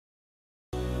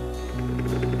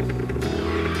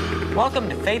Welcome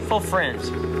to Faithful Friends.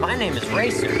 My name is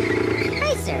Racer.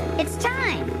 Racer, it's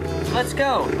time. Let's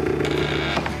go.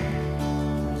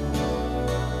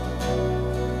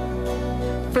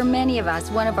 For many of us,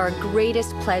 one of our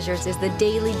greatest pleasures is the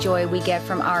daily joy we get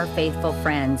from our faithful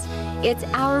friends. It's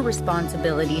our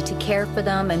responsibility to care for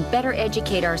them and better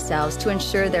educate ourselves to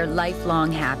ensure their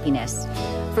lifelong happiness.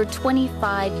 For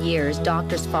 25 years,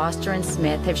 Doctors Foster and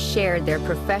Smith have shared their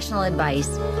professional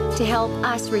advice to help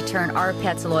us return our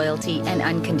pets' loyalty and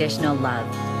unconditional love.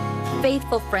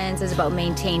 Faithful Friends is about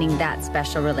maintaining that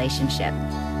special relationship.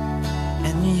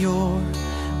 And you're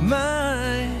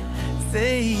my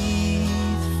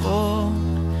faithful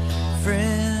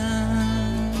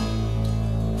friend.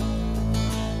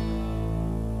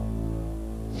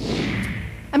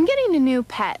 I'm getting a new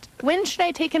pet. When should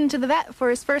I take him to the vet for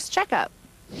his first checkup?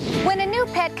 When a new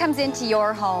pet comes into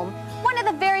your home, one of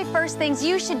the very first things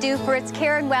you should do for its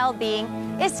care and well-being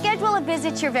is schedule a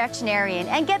visit to your veterinarian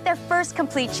and get their first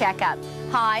complete checkup.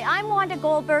 Hi, I'm Wanda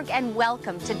Goldberg, and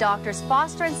welcome to Doctors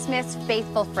Foster and Smith's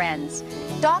Faithful Friends.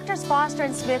 Doctors Foster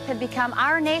and Smith have become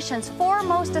our nation's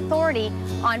foremost authority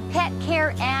on pet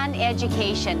care and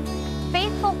education.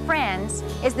 Faithful Friends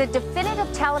is the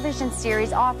definitive television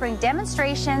series offering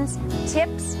demonstrations,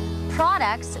 tips,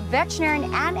 products,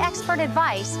 veterinarian and expert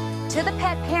advice to the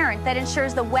pet parent that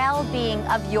ensures the well-being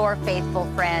of your faithful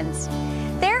friends.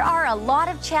 There are a lot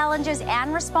of challenges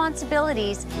and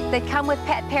responsibilities that come with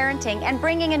pet parenting and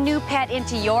bringing a new pet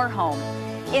into your home.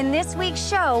 In this week's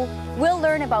show, we'll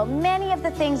learn about many of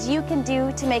the things you can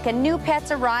do to make a new pet's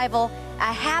arrival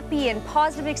a happy and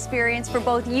positive experience for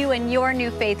both you and your new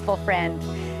faithful friend.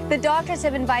 The doctors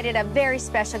have invited a very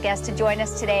special guest to join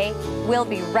us today. We'll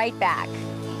be right back.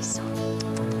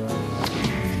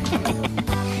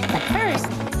 But first,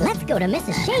 let's go to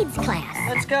Mrs. Shade's class.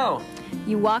 Let's go.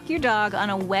 You walk your dog on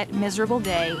a wet, miserable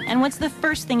day, and what's the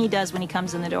first thing he does when he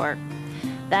comes in the door?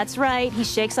 That's right, he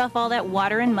shakes off all that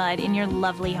water and mud in your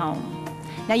lovely home.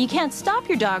 Now, you can't stop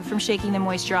your dog from shaking the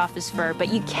moisture off his fur, but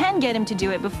you can get him to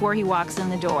do it before he walks in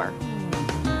the door.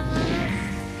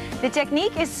 The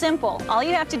technique is simple. All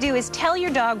you have to do is tell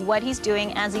your dog what he's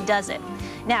doing as he does it.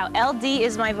 Now, LD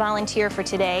is my volunteer for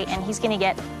today, and he's going to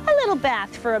get a little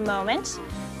bath for a moment.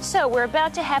 So we're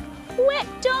about to have wet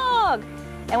dog.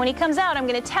 And when he comes out, I'm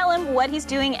going to tell him what he's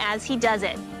doing as he does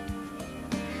it.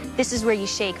 This is where you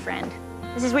shake, friend.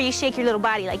 This is where you shake your little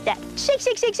body like that. Shake,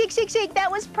 shake, shake, shake, shake, shake. That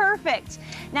was perfect.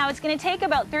 Now, it's going to take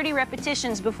about 30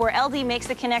 repetitions before LD makes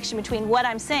the connection between what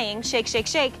I'm saying, shake, shake,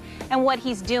 shake, and what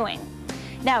he's doing.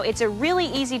 Now, it's a really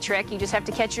easy trick. You just have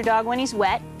to catch your dog when he's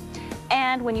wet.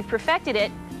 And when you've perfected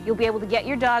it, you'll be able to get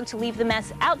your dog to leave the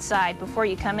mess outside before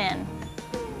you come in.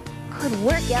 Good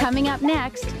work. Coming up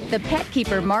next, the pet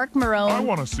keeper, Mark Marone. I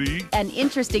want to see. And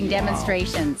interesting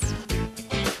demonstrations.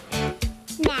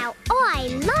 Now, I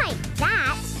like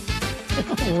that.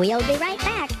 We'll be right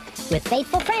back with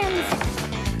Faithful Friends.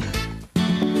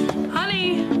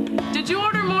 Honey, did you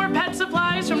order more pet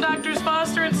supplies from Doctors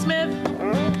Foster and Smith?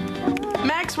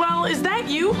 Maxwell, is that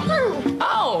you?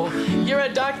 Oh, you're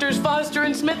at Doctors Foster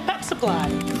and Smith Pet Supply.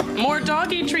 More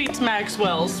doggy treats,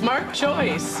 Maxwell. Smart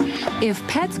choice. If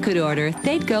pets could order,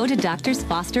 they'd go to Doctors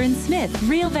Foster and Smith,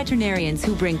 real veterinarians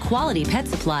who bring quality pet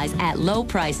supplies at low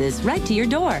prices right to your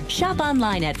door. Shop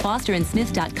online at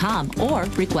fosterandsmith.com or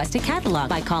request a catalog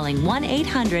by calling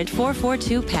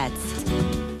 1-800-442-PETS.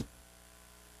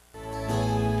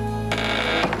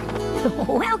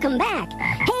 Welcome back.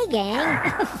 Hey,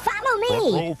 gang, follow me.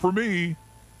 Roll for me.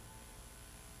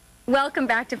 Welcome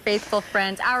back to Faithful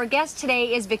Friends. Our guest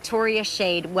today is Victoria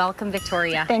Schade. Welcome,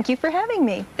 Victoria. Thank you for having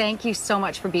me. Thank you so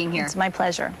much for being here. It's my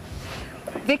pleasure.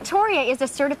 Victoria is a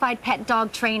certified pet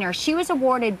dog trainer. She was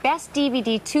awarded Best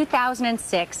DVD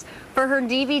 2006 for her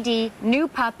DVD, New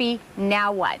Puppy,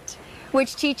 Now What?,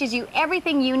 which teaches you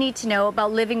everything you need to know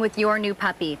about living with your new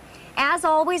puppy. As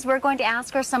always, we're going to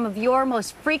ask her some of your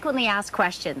most frequently asked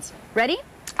questions. Ready?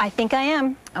 I think I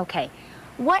am. Okay.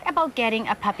 What about getting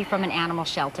a puppy from an animal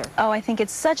shelter? Oh, I think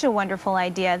it's such a wonderful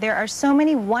idea. There are so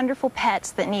many wonderful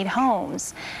pets that need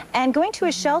homes. And going to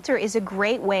a shelter is a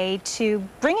great way to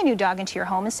bring a new dog into your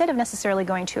home instead of necessarily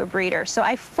going to a breeder. So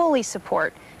I fully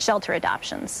support shelter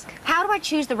adoptions. How do I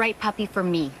choose the right puppy for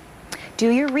me? Do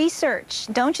your research.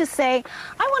 Don't just say,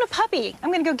 I want a puppy, I'm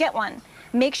going to go get one.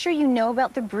 Make sure you know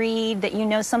about the breed, that you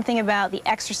know something about the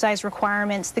exercise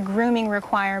requirements, the grooming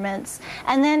requirements.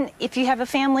 And then if you have a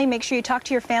family, make sure you talk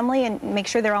to your family and make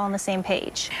sure they're all on the same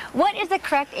page. What is the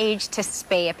correct age to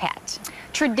spay a pet?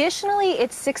 Traditionally,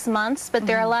 it's 6 months, but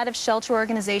there are a lot of shelter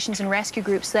organizations and rescue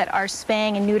groups that are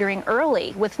spaying and neutering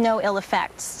early with no ill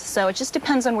effects. So it just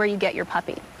depends on where you get your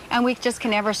puppy. And we just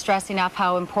can never stress enough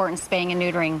how important spaying and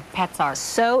neutering pets are.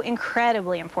 So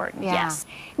incredibly important, Yeah. yes.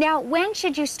 Now, when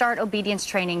should you start obedience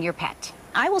training your pet?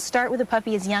 I will start with a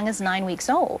puppy as young as 9 weeks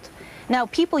old. Now,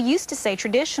 people used to say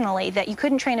traditionally that you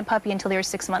couldn't train a puppy until they were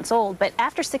 6 months old, but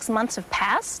after 6 months have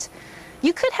passed,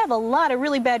 you could have a lot of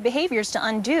really bad behaviors to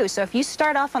undo. So if you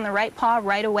start off on the right paw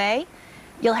right away,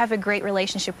 you'll have a great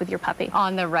relationship with your puppy.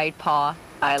 On the right paw.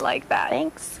 I like that.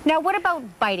 Thanks. Now, what about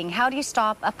biting? How do you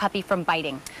stop a puppy from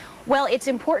biting? Well, it's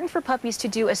important for puppies to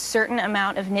do a certain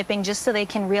amount of nipping just so they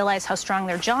can realize how strong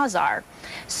their jaws are.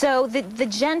 So the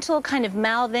gentle kind of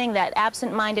mouthing, that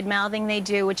absent-minded mouthing they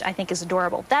do, which I think is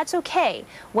adorable, that's okay.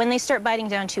 When they start biting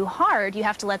down too hard, you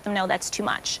have to let them know that's too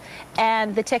much.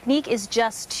 And the technique is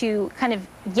just to kind of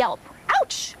yelp,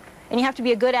 ouch! And you have to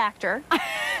be a good actor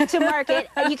to mark it.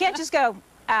 You can't just go,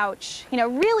 ouch, you know,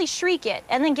 really shriek it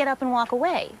and then get up and walk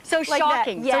away. So like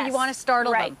shocking. That. Yes. So you want to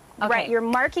startle right. them. Okay. Right, you're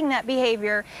marking that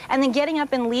behavior, and then getting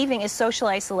up and leaving is social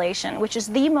isolation, which is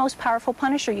the most powerful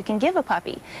punisher you can give a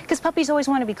puppy, because puppies always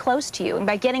want to be close to you, and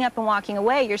by getting up and walking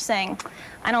away, you're saying,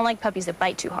 I don't like puppies that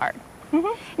bite too hard.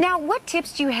 Now, what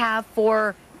tips do you have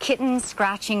for kittens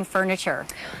scratching furniture?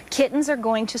 Kittens are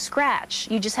going to scratch.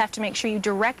 You just have to make sure you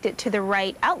direct it to the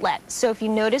right outlet. So if you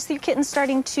notice that your kitten's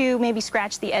starting to maybe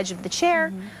scratch the edge of the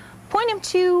chair, point him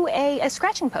to a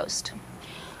scratching post.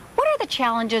 What are the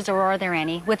challenges, or are there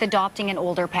any, with adopting an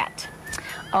older pet?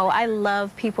 Oh, I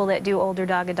love people that do older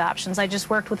dog adoptions. I just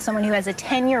worked with someone who has a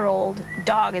 10-year-old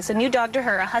dog. It's a new dog to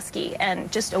her, a husky, and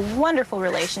just a wonderful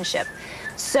relationship.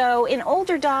 So in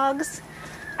older dogs,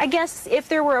 I guess if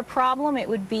there were a problem, it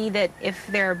would be that if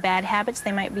there are bad habits,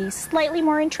 they might be slightly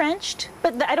more entrenched.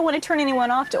 But I don't want to turn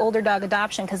anyone off to older dog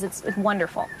adoption because it's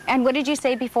wonderful. And what did you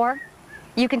say before?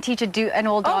 You can teach an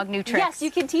old dog new tricks. Yes,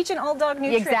 you can teach an old dog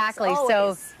new tricks. Exactly.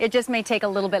 So it just may take a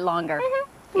little bit longer.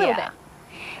 A little bit.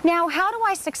 Now, how do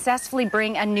I successfully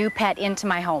bring a new pet into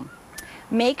my home?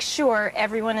 Make sure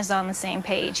everyone is on the same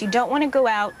page. You don't want to go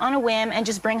out on a whim and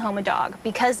just bring home a dog,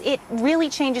 because it really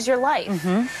changes your life.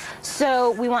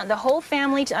 So we want the whole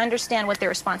family to understand what their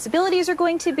responsibilities are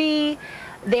going to be.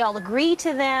 They all agree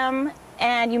to them,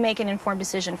 and you make an informed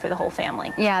decision for the whole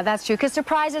family. Yeah, that's true, because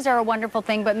surprises are a wonderful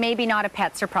thing, but maybe not a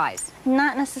pet surprise.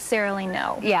 Not necessarily,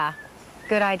 no. Yeah,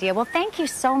 good idea. Well, thank you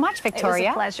so much, Victoria. It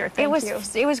was a pleasure. Thank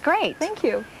you. It was great. Thank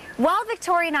you. While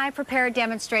Victoria and I prepare a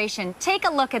demonstration, take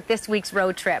a look at this week's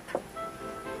road trip.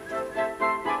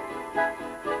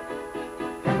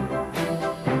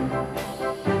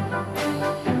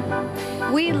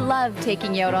 We love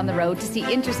taking you out on the road to see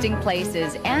interesting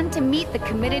places and to meet the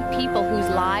committed people whose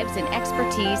lives and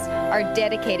expertise are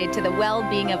dedicated to the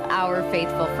well-being of our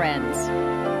faithful friends.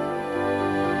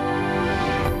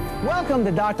 Welcome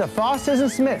to Dr. Foster's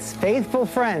and Smith's Faithful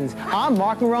Friends. I'm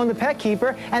Mark Marone, the pet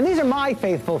keeper, and these are my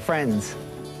faithful friends.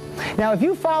 Now, if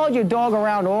you followed your dog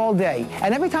around all day,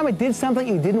 and every time it did something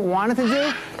you didn't want it to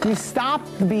do, you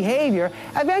stopped the behavior,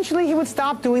 eventually he would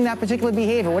stop doing that particular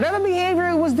behavior, whatever behavior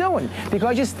it was doing.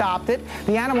 Because you stopped it,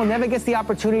 the animal never gets the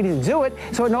opportunity to do it,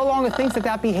 so it no longer thinks that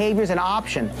that behavior is an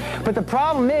option. But the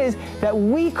problem is that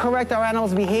we correct our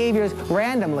animals' behaviors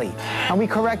randomly, and we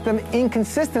correct them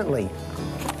inconsistently.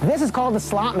 This is called the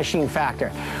slot machine factor.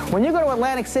 When you go to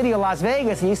Atlantic City or Las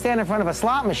Vegas and you stand in front of a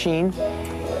slot machine,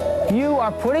 you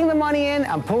are putting the money in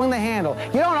and pulling the handle.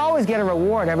 You don't always get a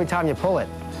reward every time you pull it.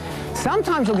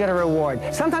 Sometimes you'll get a reward.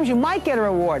 Sometimes you might get a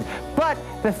reward. But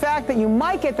the fact that you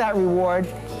might get that reward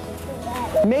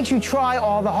makes you try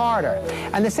all the harder.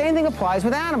 And the same thing applies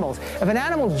with animals. If an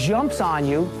animal jumps on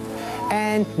you,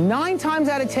 and 9 times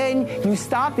out of 10, you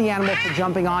stop the animal from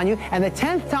jumping on you, and the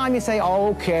 10th time you say, oh,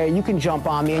 okay, you can jump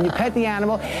on me, and you pet the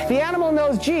animal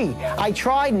knows, gee, I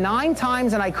tried 9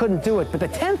 times and I couldn't do it, but the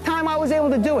 10th time I was able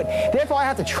to do it. Therefore, I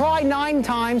have to try 9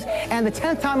 times, and the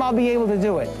 10th time I'll be able to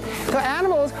do it. So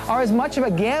animals are as much of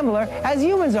a gambler as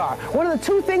humans are. One of the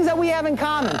 2 things that we have in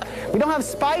common. We don't have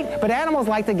spite, but animals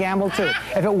like to gamble too.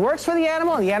 If it works for the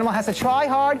animal, and the animal has to try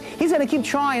hard, he's going to keep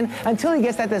trying until he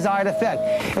gets that desired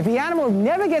effect. If the animal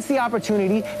never gets the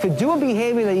opportunity to do a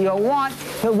behavior that you don't want,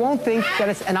 it won't think that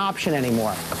it's an option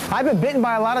anymore. I've been bitten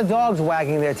by a lot of dogs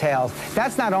wagging their tails.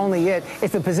 That's not only it,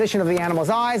 it's the position of the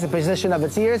animal's eyes, the position of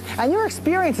its ears, and your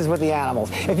experiences with the animals.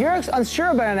 If you're unsure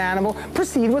about an animal,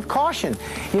 proceed with caution.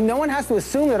 No one has to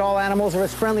assume that all animals are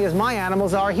as friendly as my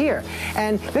animals are here.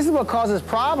 And this is what causes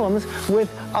problems with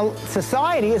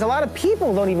society, is a lot of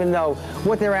people don't even know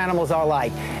what their animals are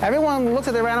like. Everyone looks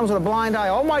at their animals with a blind eye.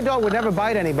 Oh, my dog would never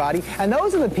bite anybody. And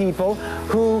those are the people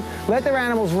who let their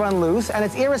animals run loose, and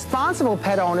it's irresponsible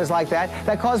pet owners like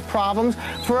that cause problems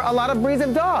for a lot of breeds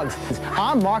of dogs.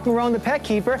 I'm Mark Marone, the pet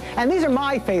keeper, and these are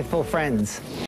my faithful friends.